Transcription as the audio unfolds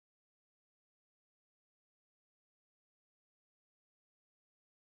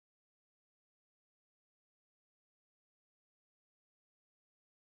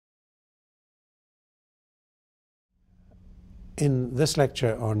In this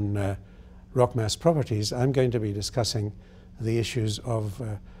lecture on rock mass properties, I'm going to be discussing the issues of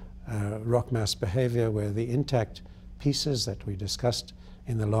rock mass behavior, where the intact pieces that we discussed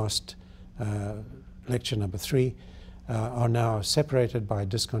in the last lecture number 3 are now separated by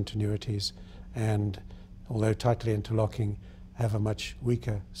discontinuities, and although tightly interlocking, have a much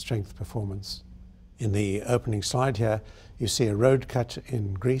weaker strength performance. In the opening slide here, you see a road cut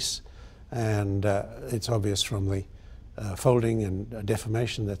in Greece, and it's obvious from the folding and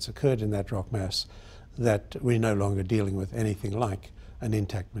deformation that's occurred in that rock mass that we're no longer dealing with anything like an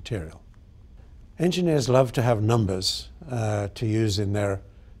intact material. Engineers love to have numbers to use in their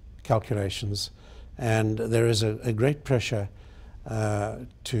calculations, and there is a great pressure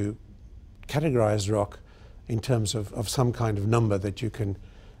to categorize rock in terms of some kind of number that you can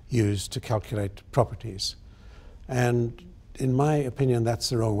use to calculate properties. And in my opinion, that's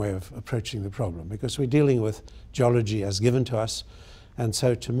the wrong way of approaching the problem, because we're dealing with geology as given to us. And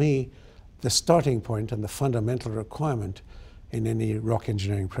so to me, the starting point and the fundamental requirement in any rock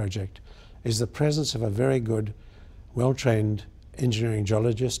engineering project is the presence of a very good, well-trained engineering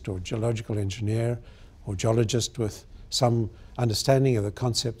geologist or geological engineer or geologist with some understanding of the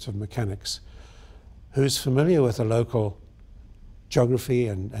concepts of mechanics, who's familiar with the local geography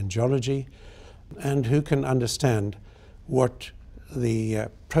and geology, and who can understand what the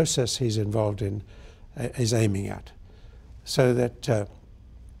process he's involved in is aiming at, so that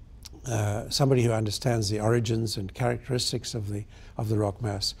somebody who understands the origins and characteristics of the rock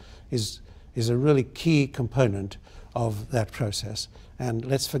mass is a really key component of that process. And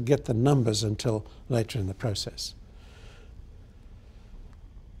let's forget the numbers until later in the process.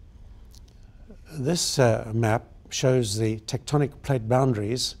 This map shows the tectonic plate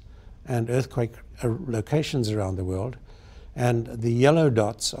boundaries and earthquake locations around the world, and the yellow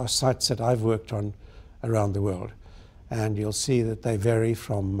dots are sites that I've worked on around the world. And you'll see that they vary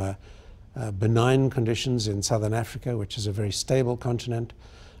from benign conditions in southern Africa, which is a very stable continent.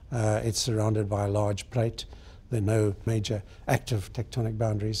 It's surrounded by a large plate. There are no major active tectonic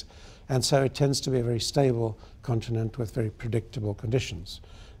boundaries, and so it tends to be a very stable continent with very predictable conditions,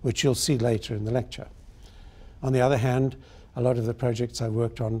 which you'll see later in the lecture. On the other hand, a lot of the projects I've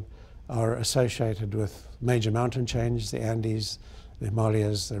worked on are associated with major mountain chains, the Andes, the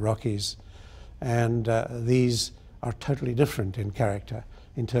Himalayas, the Rockies, and these are totally different in character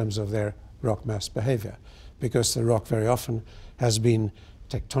in terms of their rock mass behavior, because the rock very often has been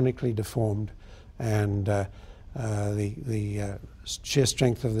tectonically deformed, and the shear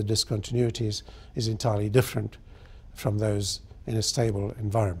strength of the discontinuities is entirely different from those in a stable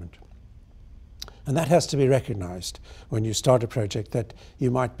environment. And that has to be recognized when you start a project, that you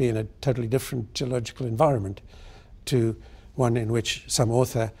might be in a totally different geological environment to one in which some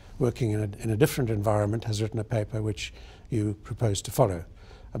author working in a different environment has written a paper which you propose to follow.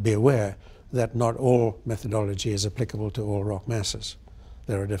 Be aware that not all methodology is applicable to all rock masses.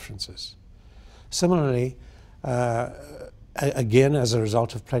 There are differences. Similarly, again, as a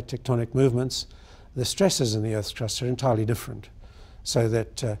result of plate tectonic movements, the stresses in the Earth's crust are entirely different, so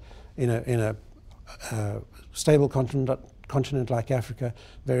that in a stable continent like Africa,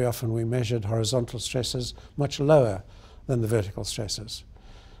 very often we measured horizontal stresses much lower than the vertical stresses.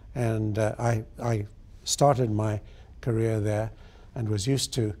 And I started my career there and was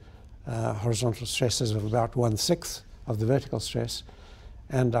used to horizontal stresses of about 1/6 of the vertical stress.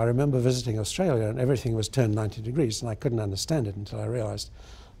 And I remember visiting Australia, and everything was turned 90 degrees, and I couldn't understand it until I realized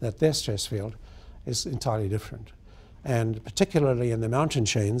that their stress field is entirely different. And particularly in the mountain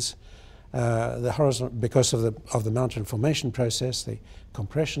chains, the horizontal, because of the mountain formation process, the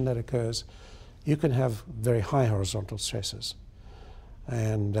compression that occurs, you can have very high horizontal stresses,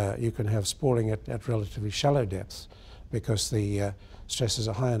 and you can have spalling at relatively shallow depths because the stresses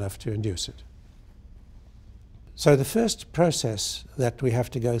are high enough to induce it. So the first process that we have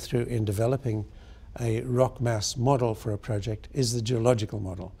to go through in developing a rock mass model for a project is the geological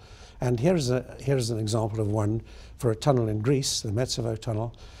model. And here's an example of one for a tunnel in Greece, the Metsovo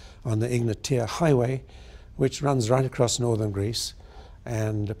tunnel on the Ignatia highway, which runs right across northern Greece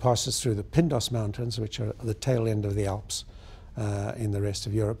and passes through the Pindos Mountains, which are the tail end of the Alps in the rest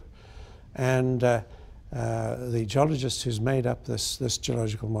of Europe. And the geologist who's made up this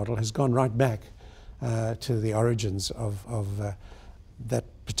geological model has gone right back to the origins of that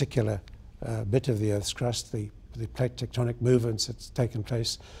particular bit of the Earth's crust, the plate tectonic movements that's taken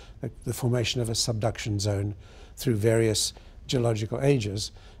place, the formation of a subduction zone through various geological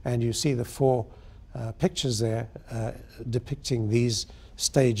ages. And you see the 4 pictures there depicting these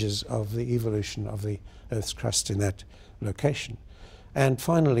stages of the evolution of the Earth's crust in that location. And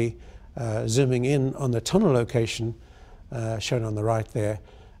finally, zooming in on the tunnel location, shown on the right there,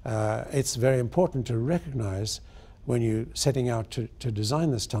 it's very important to recognize when you're setting out to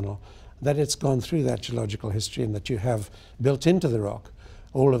design this tunnel that it's gone through that geological history and that you have built into the rock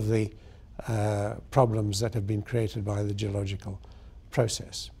all of the problems that have been created by the geological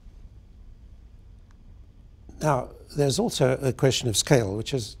process. Now, there's also a question of scale,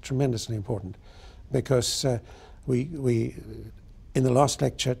 which is tremendously important, because we in the last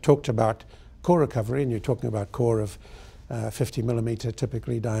lecture talked about core recovery, and you're talking about core of 50 millimeter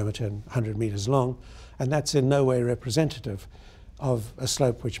typically diameter and 100 meters long, and that's in no way representative of a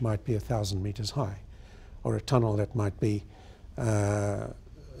slope which might be 1,000 meters high, or a tunnel that might be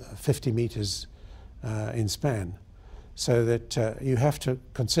 50 meters in span. So that you have to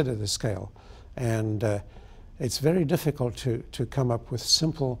consider the scale, and it's very difficult to come up with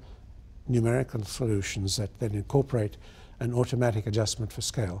simple numerical solutions that incorporate an automatic adjustment for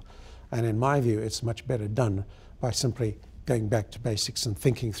scale. And in my view, it's much better done by simply going back to basics and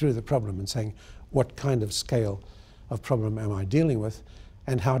thinking through the problem and saying, what kind of scale of problem am I dealing with,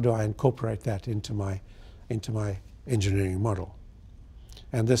 and how do I incorporate that into my engineering model?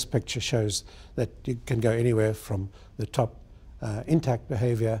 And this picture shows that you can go anywhere from the top intact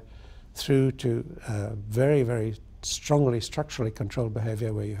behavior through to very, very strongly structurally controlled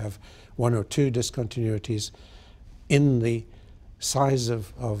behavior where you have one or two discontinuities in the size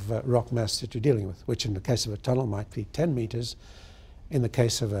of rock mass that you're dealing with, which in the case of a tunnel might be 10 meters. In the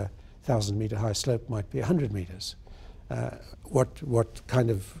case of a 1,000 meter high slope might be 100 meters. What kind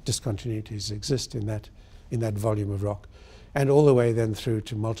of discontinuities exist in that volume of rock? And all the way then through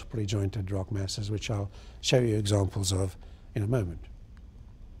to multiply jointed rock masses, which I'll show you examples of in a moment.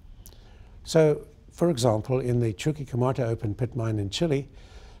 So, for example, in the Chuquicamata open pit mine in Chile,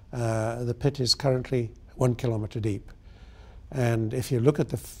 the pit is currently 1 kilometer deep. And if you look at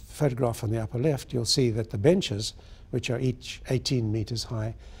the photograph on the upper left, you'll see that the benches, which are each 18 meters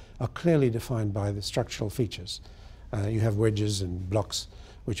high, are clearly defined by the structural features. You have wedges and blocks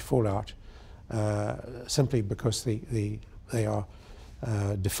which fall out simply because they are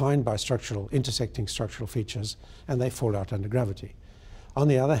defined by intersecting structural features, and they fall out under gravity. On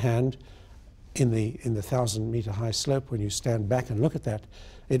the other hand, in the 1,000 meter high slope, when you stand back and look at that,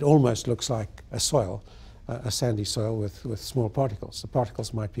 it almost looks like a soil, a sandy soil with small particles. The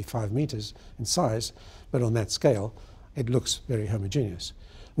particles might be 5 meters in size, but on that scale, it looks very homogeneous.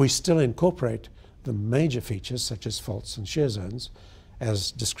 We still incorporate the major features, such as faults and shear zones,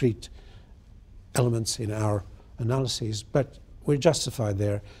 as discrete elements in our analyses, but we're justified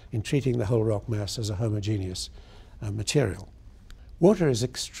there in treating the whole rock mass as a homogeneous material. Water is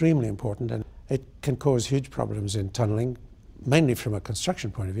extremely important, and it can cause huge problems in tunneling, mainly from a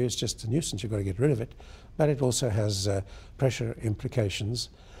construction point of view. It's just a nuisance, you've got to get rid of it, but it also has pressure implications.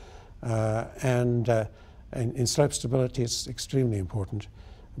 And in slope stability, it's extremely important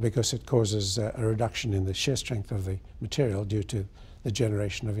because it causes a reduction in the shear strength of the material due to the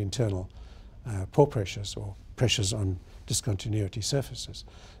generation of internal pore pressures or pressures on discontinuity surfaces.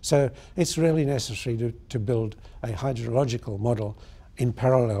 So it's really necessary to build a hydrological model in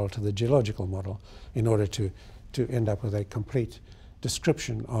parallel to the geological model in order to end up with a complete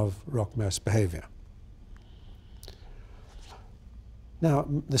description of rock mass behavior. Now,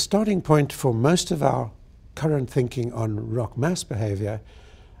 the starting point for most of our current thinking on rock mass behavior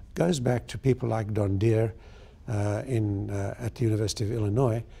goes back to people like Don Deere at the University of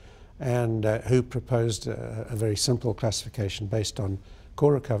Illinois, and who proposed a very simple classification based on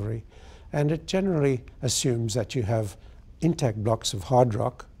core recovery. And it generally assumes that you have intact blocks of hard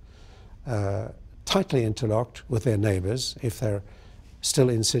rock, tightly interlocked with their neighbors if they're still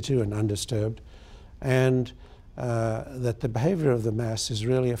in situ and undisturbed, and that the behavior of the mass is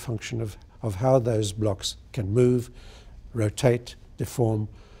really a function of how those blocks can move, rotate, deform,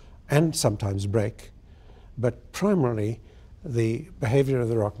 and sometimes break. But primarily, the behavior of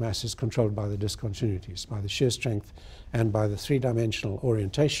the rock mass is controlled by the discontinuities, by the shear strength, and by the three-dimensional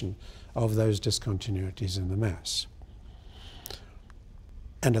orientation of those discontinuities in the mass.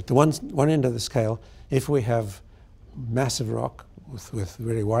 And at the one end of the scale, if we have massive rock with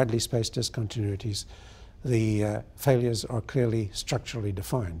very widely spaced discontinuities, the failures are clearly structurally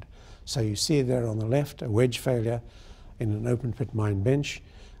defined. So you see there on the left a wedge failure in an open pit mine bench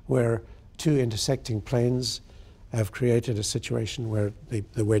where two intersecting planes have created a situation where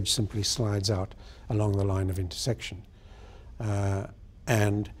the wedge simply slides out along the line of intersection.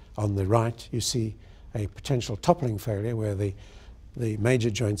 And on the right, you see a potential toppling failure where the major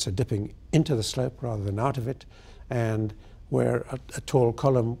joints are dipping into the slope rather than out of it, and where a tall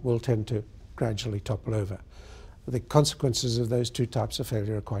column will tend to gradually topple over. The consequences of those two types of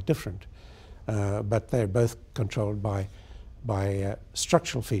failure are quite different, but they're both controlled by by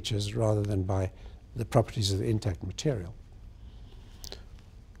structural features rather than by the properties of the intact material.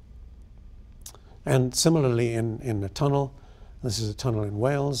 And similarly in a tunnel, this is a tunnel in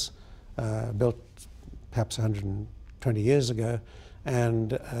Wales, built perhaps 120 years ago,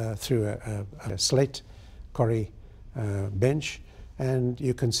 and through a slate quarry bench, and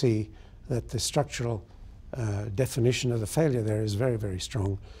you can see that the structural definition of the failure there is very, very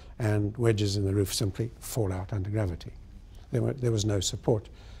strong, and wedges in the roof simply fall out under gravity. There was no support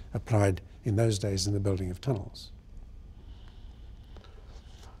applied in those days in the building of tunnels.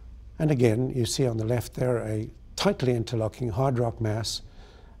 And again, you see on the left there a tightly interlocking hard rock mass,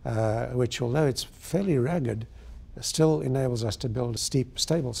 which, although it's fairly ragged, still enables us to build a steep,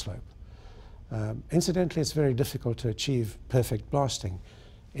 stable slope. Incidentally, it's very difficult to achieve perfect blasting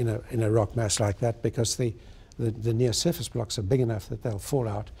in a rock mass like that, because the near surface blocks are big enough that they'll fall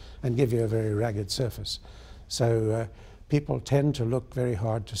out and give you a very ragged surface. So people tend to look very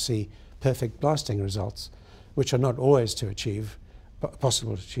hard to see perfect blasting results, which are not always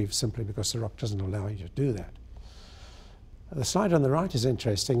possible to achieve simply because the rock doesn't allow you to do that. The slide on the right is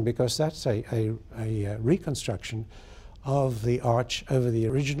interesting because that's a reconstruction of the arch over the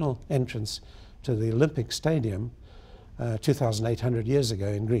original entrance to the Olympic Stadium 2,800 years ago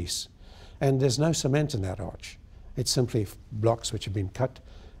in Greece. And there's no cement in that arch. It's simply blocks which have been cut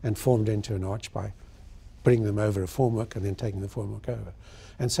and formed into an arch by putting them over a formwork and then taking the formwork over.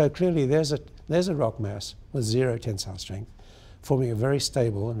 And so clearly there's a rock mass with zero tensile strength, forming a very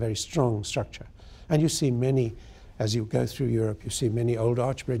stable and very strong structure. And you see many, as you go through Europe, you see many old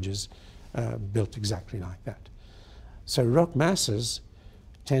arch bridges built exactly like that. So rock masses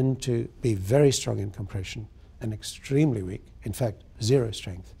tend to be very strong in compression and extremely weak, in fact, zero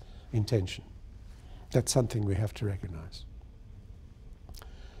strength in tension. That's something we have to recognize.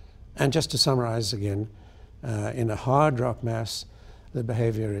 And just to summarize again, in a hard rock mass, the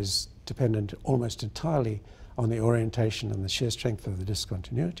behavior is dependent almost entirely on the orientation and the shear strength of the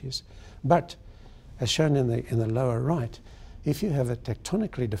discontinuities. But as shown in the lower right, if you have a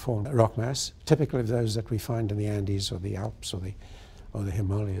tectonically deformed rock mass, typically those that we find in the Andes or the Alps or the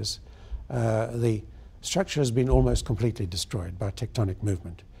Himalayas, the structure has been almost completely destroyed by tectonic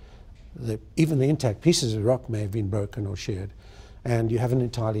movement. Even the intact pieces of rock may have been broken or sheared, and you have an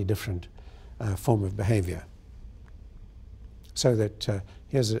entirely different form of behavior. So that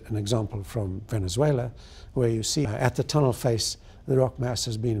here's an example from Venezuela, where you see at the tunnel face the rock mass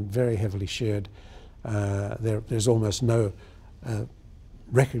has been very heavily sheared. There's almost no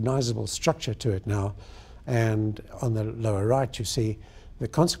recognizable structure to it now, and on the lower right you see the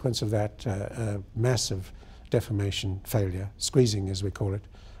consequence of that massive deformation failure, squeezing as we call it,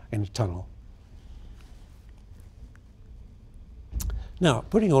 in a tunnel. Now,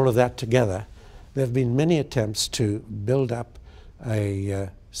 putting all of that together, there have been many attempts to build up a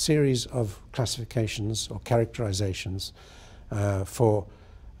series of classifications or characterizations for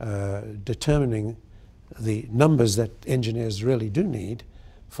determining the numbers that engineers really do need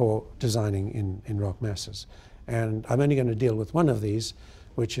for designing in rock masses. And I'm only going to deal with one of these,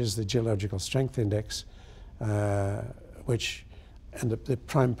 which is the Geological Strength Index, and the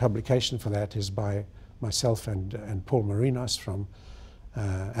prime publication for that is by myself and Paul Marinos from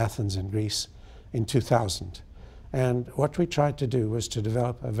Athens in Greece in 2000. And what we tried to do was to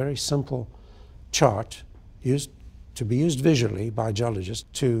develop a very simple chart to be used visually by geologists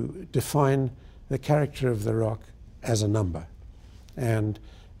to define the character of the rock as a number. And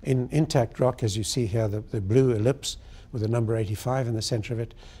in intact rock, as you see here, the blue ellipse with the number 85 in the center of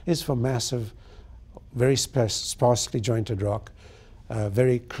it is for massive, very sparsely jointed rock,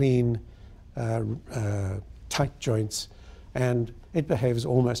 very clean, tight joints, and it behaves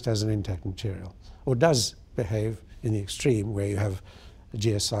almost as an intact material, or does behave in the extreme where you have a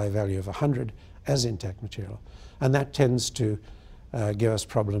GSI value of 100 as intact material. And that tends to give us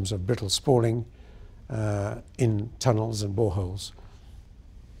problems of brittle spalling in tunnels and boreholes.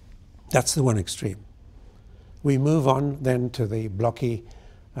 That's the one extreme. We move on then to the blocky,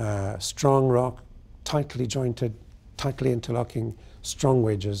 strong rock, tightly jointed, tightly interlocking, strong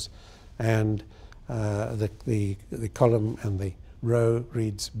wedges, and the column and the row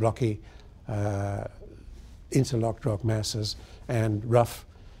reads blocky, interlocked rock masses, and rough,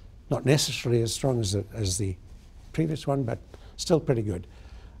 not necessarily as strong as the previous one, but still pretty good.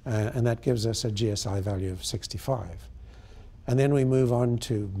 And that gives us a GSI value of 65. And then we move on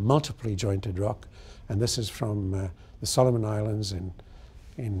to multiply jointed rock, and this is from the Solomon Islands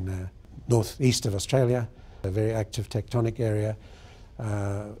in northeast of Australia, a very active tectonic area,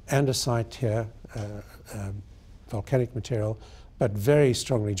 andesite here, volcanic material, but very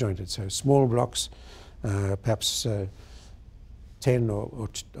strongly jointed, so small blocks, perhaps 10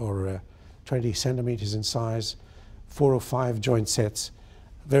 or 20 centimeters in size, 4 or 5 joint sets,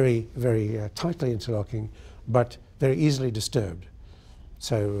 very, very tightly interlocking, but very easily disturbed.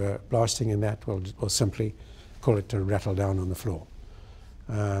 So blasting in that will simply call it to rattle down on the floor.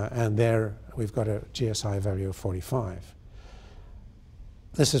 And there we've got a GSI value of 45.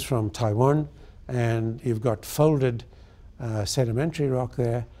 This is from Taiwan, and you've got folded sedimentary rock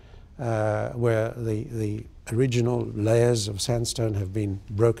there, where the original layers of sandstone have been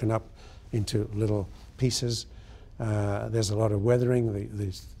broken up into little pieces. There's a lot of weathering.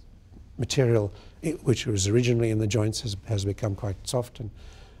 The material which was originally in the joints has become quite soft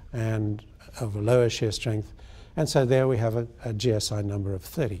and of a lower shear strength. And so there we have a GSI number of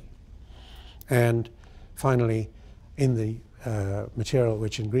 30. And finally, in the material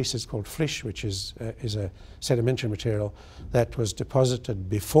which in Greece is called flysch, which is a sedimentary material that was deposited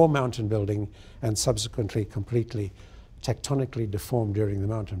before mountain building and subsequently completely tectonically deformed during the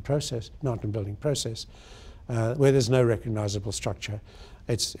mountain building process, where there's no recognizable structure.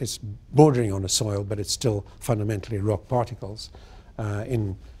 It's bordering on a soil, but it's still fundamentally rock particles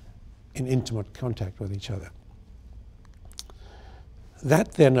in intimate contact with each other.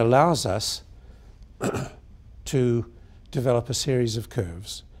 That then allows us to develop a series of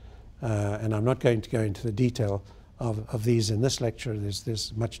curves. And I'm not going to go into the detail of these in this lecture.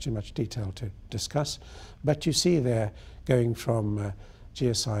 There's much too much detail to discuss. But you see there, going from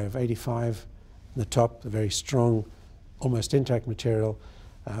GSI of 85 in the top, the very strong, almost intact material,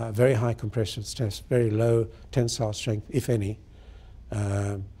 very high compressive stress, very low tensile strength, if any.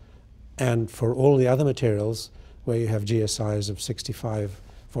 And for all the other materials, where you have GSIs of 65,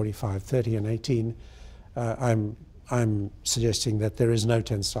 45, 30, and 18, I'm suggesting that there is no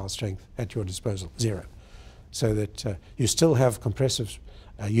tensile strength at your disposal, 0. So that you still have compressive,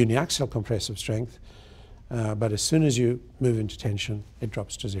 uniaxial compressive strength, but as soon as you move into tension, it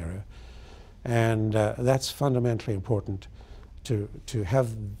drops to 0. And that's fundamentally important to have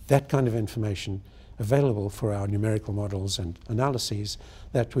that kind of information available for our numerical models and analyses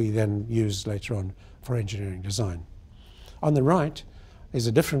that we then use later on for engineering design. On the right is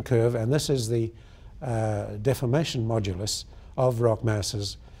a different curve, and this is the deformation modulus of rock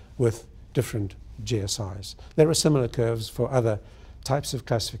masses with different GSIs. There are similar curves for other types of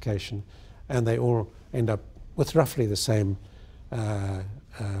classification, and they all end up with roughly the same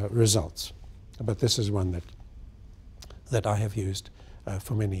results. But this is one that I have used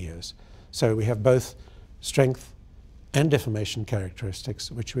for many years. So we have both strength and deformation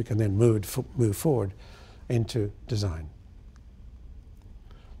characteristics, which we can then move forward into design.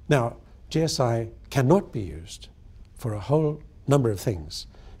 Now, GSI cannot be used for a whole number of things.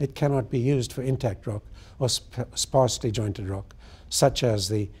 It cannot be used for intact rock or sparsely jointed rock, such as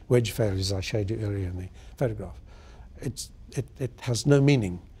the wedge failures I showed you earlier in the photograph. It has no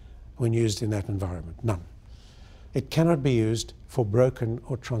meaning when used in that environment, none. It cannot be used for broken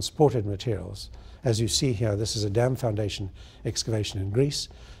or transported materials. As you see here, this is a dam foundation excavation in Greece,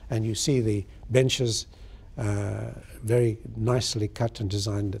 and you see the benches very nicely cut and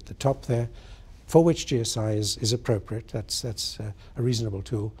designed at the top there, for which GSI is appropriate. That's a reasonable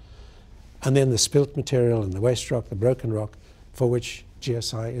tool. And then the spilt material and the waste rock, the broken rock, for which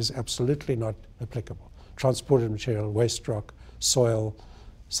GSI is absolutely not applicable. Transported material, waste rock, soil,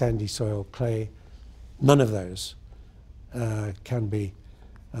 sandy soil, clay, none of those can be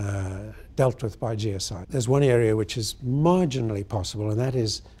dealt with by GSI. There's one area which is marginally possible, and that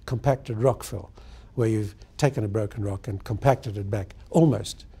is compacted rock fill, where you've taken a broken rock and compacted it back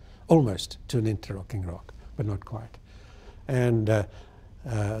almost to an interlocking rock, but not quite. And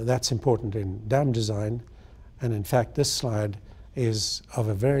that's important in dam design. And in fact, this slide is of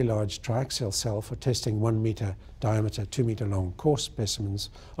a very large triaxial cell for testing 1 meter diameter, 2 meter long coarse specimens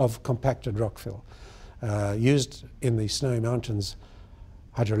of compacted rock fill, used in the Snowy Mountains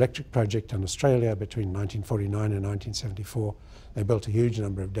hydroelectric project in Australia between 1949 and 1974. They built a huge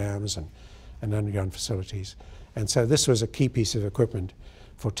number of dams and underground facilities. And so this was a key piece of equipment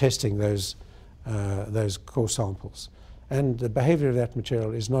for testing those core samples. And the behavior of that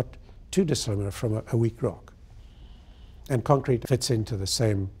material is not too dissimilar from a weak rock. And concrete fits into the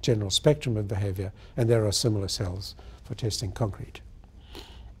same general spectrum of behavior, and there are similar cells for testing concrete.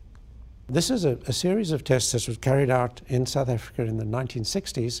 This is a series of tests that was carried out in South Africa in the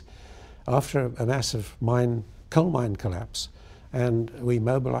 1960s after a massive coal mine collapse. And we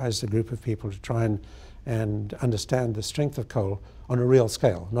mobilized a group of people to try and understand the strength of coal on a real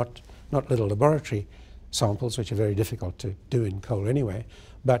scale, not little laboratory samples, which are very difficult to do in coal anyway,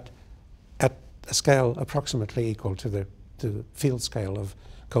 but at a scale approximately equal to the field scale of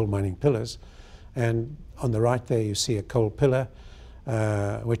coal mining pillars. And on the right there you see a coal pillar,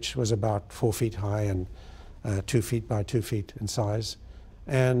 which was about 4 feet high and 2 feet by 2 feet in size.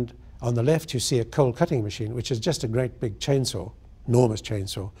 And on the left you see a coal cutting machine, which is just a great big chainsaw, enormous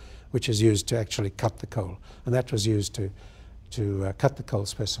chainsaw, which is used to actually cut the coal. And that was used to cut the coal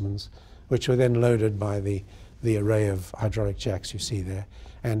specimens, which were then loaded by the array of hydraulic jacks you see there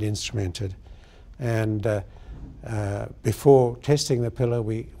and instrumented. And before testing the pillar,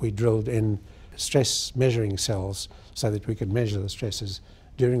 we drilled in stress measuring cells so that we could measure the stresses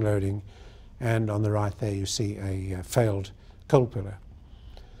during loading. And on the right there you see a failed coal pillar.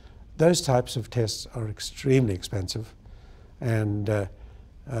 Those types of tests are extremely expensive, and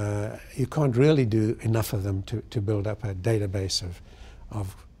you can't really do enough of them to build up a database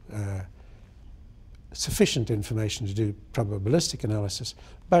of sufficient information to do probabilistic analysis,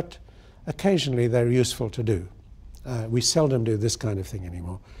 but occasionally they're useful to do. We seldom do this kind of thing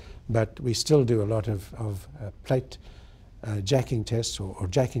anymore, but we still do a lot of plate jacking tests or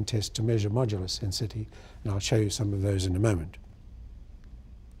jacking tests to measure modulus in situ, and I'll show you some of those in a moment.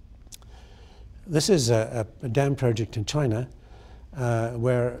 This is a dam project in China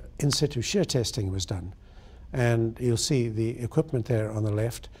where in situ shear testing was done, and you'll see the equipment there on the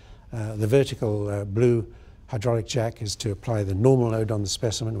left. The vertical blue hydraulic jack is to apply the normal load on the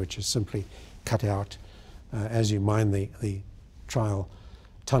specimen, which is simply cut out as you mine the trial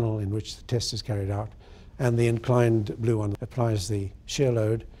tunnel in which the test is carried out. And the inclined blue one applies the shear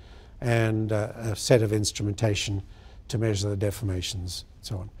load and a set of instrumentation to measure the deformations and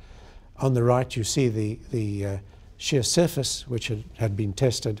so on. On the right you see the shear surface, which had been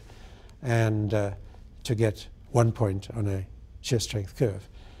tested, and to get 1 point on a shear strength curve.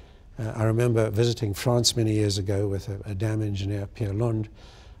 I remember visiting France many years ago with a dam engineer, Pierre Lund,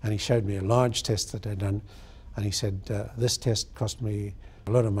 and he showed me a large test that they'd done, and he said, this test cost me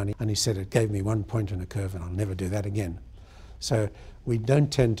a lot of money, and he said it gave me 1 point on a curve and I'll never do that again. So we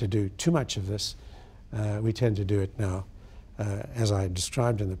don't tend to do too much of this. We tend to do it now, as I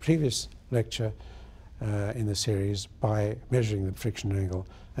described in the previous lecture in the series, by measuring the friction angle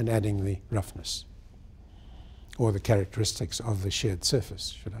and adding the roughness, or the characteristics of the sheared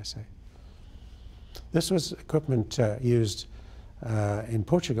surface, should I say. This was equipment used in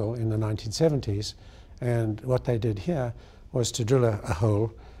Portugal in the 1970s, and what they did here was to drill a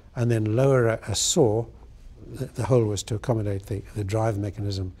hole and then lower a saw. The hole was to accommodate the drive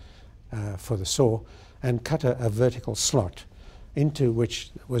mechanism for the saw, and cut a vertical slot into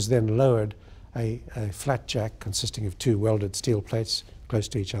which was then lowered a flat jack consisting of 2 welded steel plates close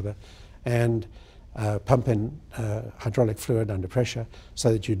to each other, and pump in hydraulic fluid under pressure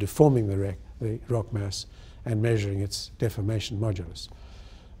so that you're deforming the rock mass and measuring its deformation modulus.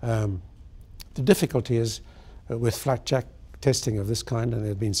 The difficulty is with flat jack testing of this kind, and there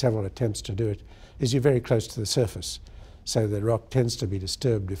have been several attempts to do it, is you're very close to the surface, so the rock tends to be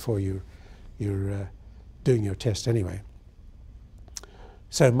disturbed before you're doing your test anyway.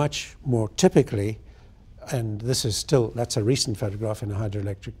 So much more typically, and that's a recent photograph in a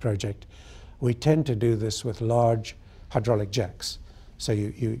hydroelectric project, we tend to do this with large hydraulic jacks. So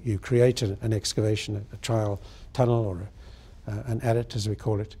you create an excavation, a trial tunnel, or an adit as we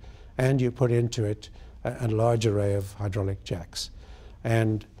call it, and you put into it a large array of hydraulic jacks.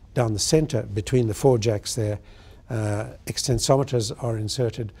 And down the center, between the 4 jacks there, extensometers are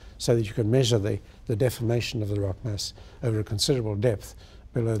inserted so that you can measure the deformation of the rock mass over a considerable depth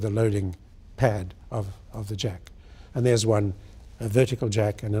below the loading pad of the jack. And there's one a vertical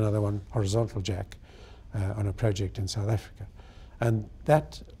jack and another one horizontal jack on a project in South Africa. And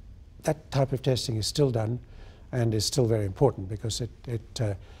that type of testing is still done and is still very important, because it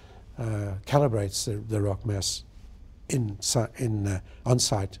calibrates the rock mass on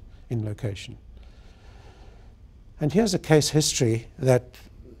site, in location. And here's a case history that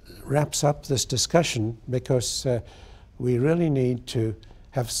wraps up this discussion, because we really need to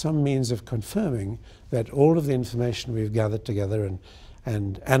have some means of confirming that all of the information we've gathered together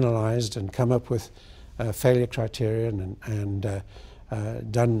and analyzed and come up with failure criterion and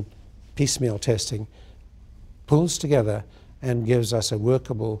done piecemeal testing pulls together and gives us a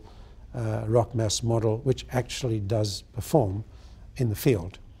workable rock mass model which actually does perform in the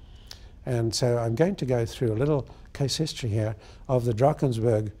field. And so I'm going to go through a little case history here of the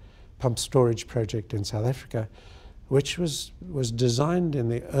Drakensberg pump storage project in South Africa, which was designed in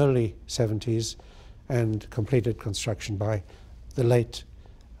the early 70s and completed construction by the late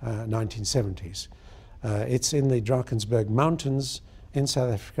 1970s. It's in the Drakensberg Mountains in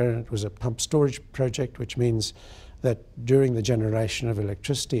South Africa, and it was a pump storage project, which means that during the generation of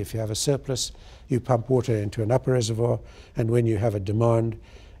electricity, if you have a surplus, you pump water into an upper reservoir, and when you have a demand,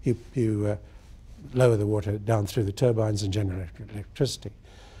 you lower the water down through the turbines and generate electricity.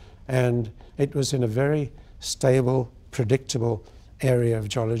 And it was in a very stable, predictable area of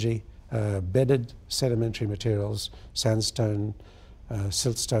geology, bedded sedimentary materials, sandstone,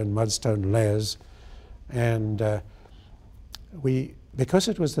 siltstone, mudstone layers. And because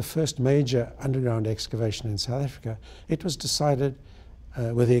it was the first major underground excavation in South Africa, it was decided,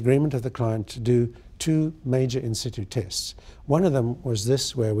 with the agreement of the client, to do 2 major in situ tests. One of them was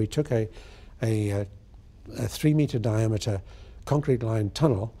this, where we took a 3-meter diameter concrete lined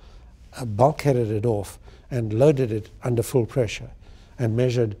tunnel, bulkheaded it off and loaded it under full pressure and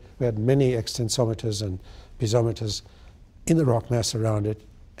measured. We had many extensometers and piezometers in the rock mass around it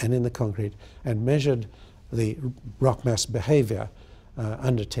and in the concrete, and measured the rock mass behavior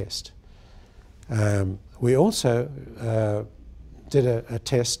under test. We also did a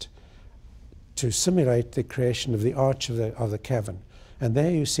test to simulate the creation of the arch of the cavern. And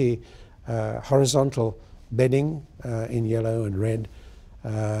there you see horizontal bedding in yellow and red,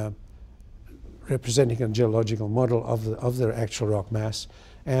 representing a geological model of the actual rock mass,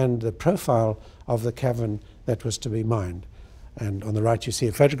 and the profile of the cavern that was to be mined. And on the right you see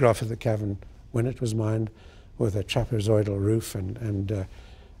a photograph of the cavern when it was mined, with a trapezoidal roof and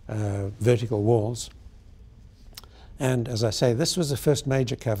vertical walls. And as I say, this was the first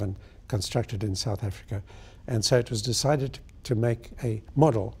major cavern constructed in South Africa, and so it was decided to make a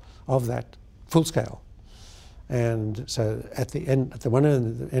model of that full scale. And so at the one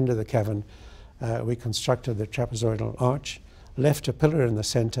end of the cavern, we constructed the trapezoidal arch, left a pillar in the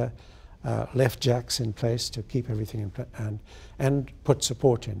center, left jacks in place to keep everything in place, and put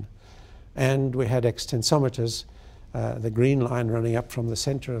support in. And we had extensometers. The green line running up from the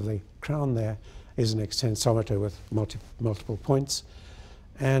center of the crown there is an extensometer with multiple points.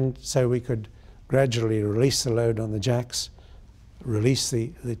 And so we could gradually release the load on the jacks, release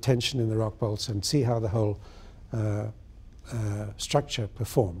the tension in the rock bolts, and see how the whole structure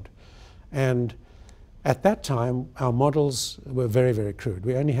performed. And at that time, our models were very, very crude.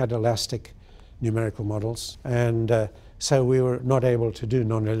 We only had elastic numerical models, and so we were not able to do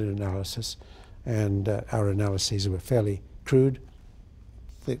nonlinear analysis, and our analyses were fairly crude.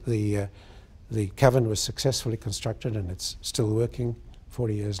 The cavern was successfully constructed, and it's still working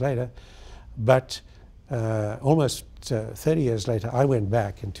 40 years later. But almost 30 years later, I went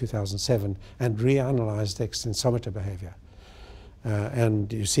back in 2007 and reanalyzed the extensometer behavior.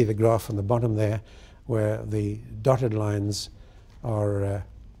 And you see the graph on the bottom there, where the dotted lines are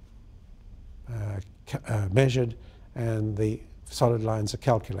measured and the solid lines are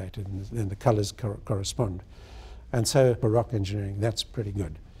calculated, and then the colors correspond. And so for rock engineering, that's pretty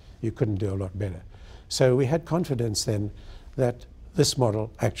good. You couldn't do a lot better. So we had confidence then that this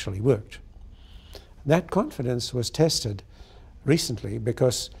model actually worked. That confidence was tested recently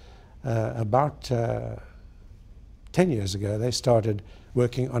because about 10 years ago, they started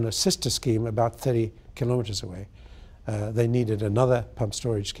working on a sister scheme about 30 kilometers away. They needed another pump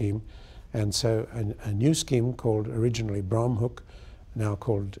storage scheme, and so a new scheme called originally Hoek, now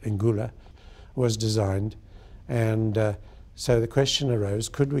called Ngula, was designed. And so the question arose,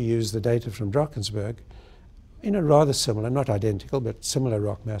 could we use the data from Drakensberg in a rather similar, not identical, but similar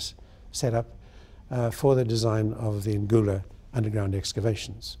rock mass setup for the design of the Ngula underground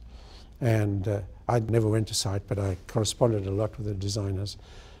excavations? And I never went to site, but I corresponded a lot with the designers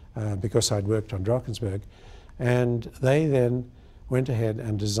because I'd worked on Drakensberg. And they then went ahead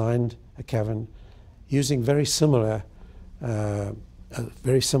and designed a cavern using a very similar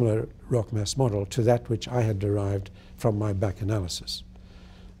rock mass model to that which I had derived from my back analysis.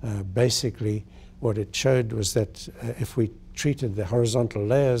 Basically, what it showed was that if we treated the horizontal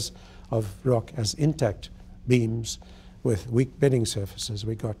layers of rock as intact beams with weak bedding surfaces,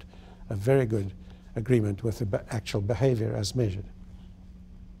 we got a very good agreement with the actual behavior as measured.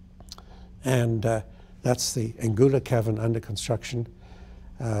 And that's the Ngula cavern under construction.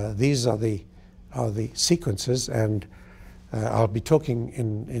 These are the sequences, and I'll be talking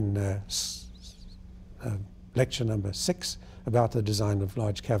in lecture number 6 about the design of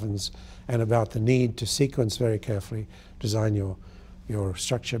large caverns and about the need to sequence very carefully, design your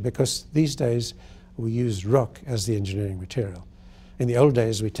structure, because these days we use rock as the engineering material. In the old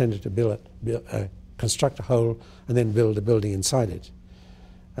days, we tended to construct a hole and then build a building inside it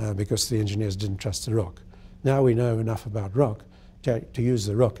because the engineers didn't trust the rock. Now we know enough about rock to use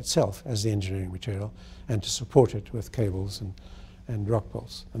the rock itself as the engineering material and to support it with cables and rock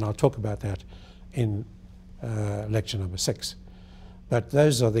bolts. And I'll talk about that in lecture number 6. But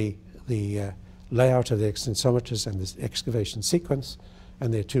those are the layout of the extensometers and the excavation sequence,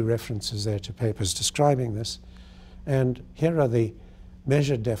 and there are 2 references there to papers describing this. And here are the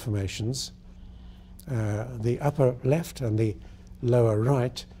measured deformations, The upper left and the lower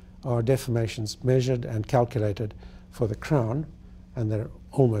right are deformations measured and calculated for the crown, and they're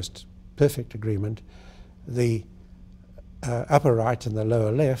almost perfect agreement. The upper right and the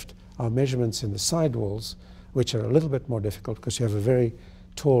lower left are measurements in the sidewalls, which are a little bit more difficult because you have a very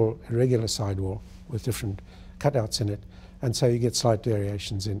tall, irregular sidewall with different cutouts in it, and so you get slight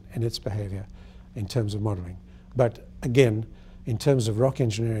variations in its behavior in terms of modeling. But again, in terms of rock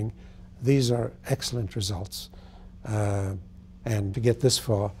engineering, these are excellent results, and to get this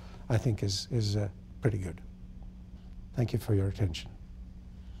far, I think is pretty good. Thank you for your attention.